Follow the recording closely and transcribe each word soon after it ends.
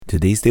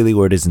Today's daily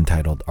word is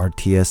entitled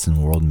RTS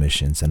and World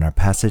Missions, and our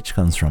passage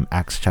comes from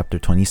Acts chapter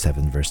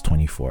 27, verse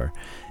 24,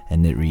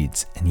 and it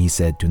reads, "And he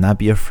said, 'Do not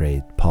be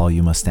afraid, Paul,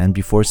 you must stand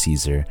before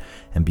Caesar,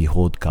 and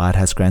behold, God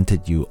has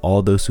granted you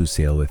all those who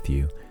sail with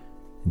you.'"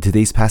 In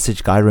today's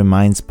passage, God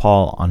reminds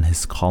Paul on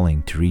his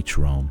calling to reach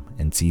Rome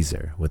and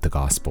Caesar with the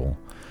gospel.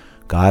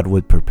 God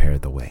would prepare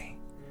the way.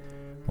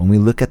 When we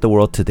look at the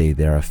world today,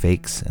 there are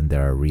fakes and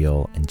there are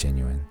real and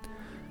genuine.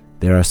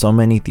 There are so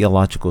many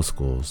theological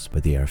schools,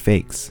 but they are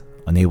fakes,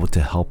 unable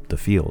to help the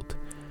field.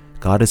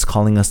 God is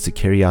calling us to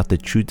carry out the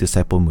true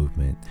disciple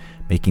movement,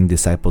 making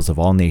disciples of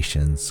all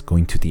nations,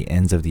 going to the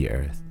ends of the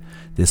earth.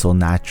 This will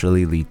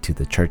naturally lead to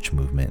the church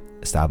movement,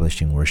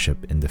 establishing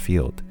worship in the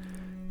field.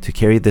 To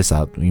carry this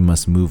out, we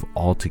must move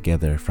all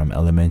together from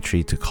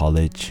elementary to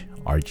college,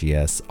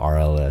 RGS,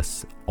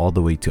 RLS, all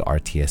the way to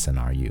RTS and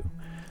RU.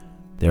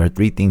 There are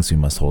three things we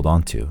must hold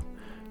on to.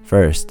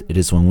 First, it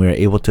is when we are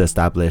able to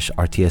establish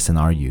RTS and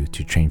RU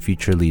to train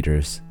future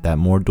leaders that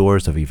more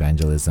doors of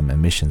evangelism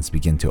and missions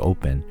begin to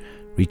open,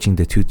 reaching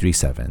the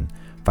 237,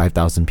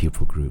 5,000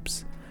 people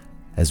groups.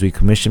 As we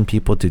commission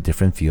people to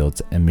different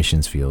fields and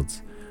missions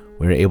fields,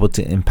 we are able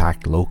to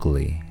impact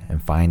locally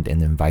and find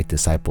and invite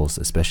disciples,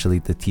 especially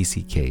the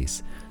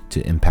TCKs,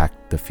 to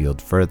impact the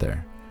field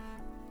further.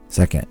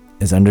 Second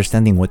is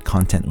understanding what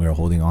content we are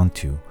holding on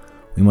to.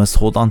 We must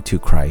hold on to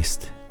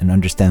Christ and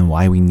understand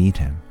why we need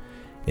Him.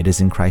 It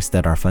is in Christ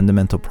that our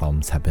fundamental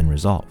problems have been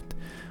resolved.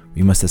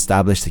 We must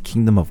establish the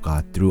kingdom of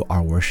God through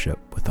our worship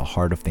with a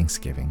heart of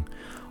thanksgiving.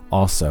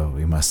 Also,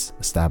 we must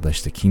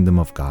establish the kingdom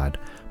of God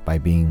by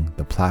being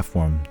the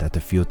platform that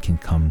the field can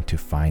come to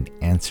find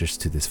answers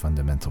to this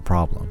fundamental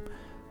problem.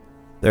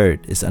 Third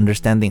is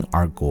understanding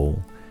our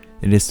goal.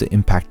 It is to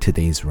impact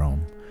today's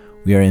Rome.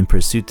 We are in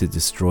pursuit to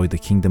destroy the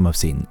kingdom of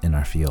Satan in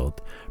our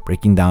field,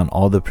 breaking down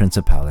all the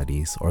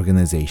principalities,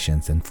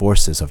 organizations, and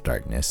forces of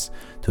darkness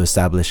to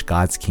establish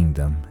God's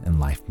kingdom and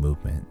life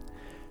movement.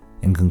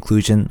 In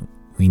conclusion,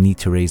 we need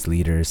to raise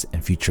leaders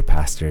and future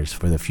pastors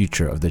for the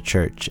future of the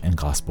church and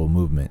gospel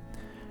movement.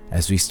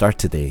 As we start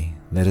today,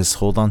 let us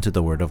hold on to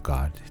the Word of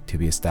God to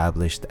be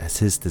established as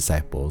His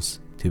disciples,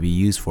 to be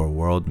used for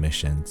world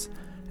missions,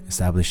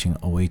 establishing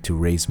a way to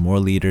raise more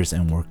leaders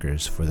and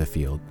workers for the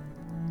field.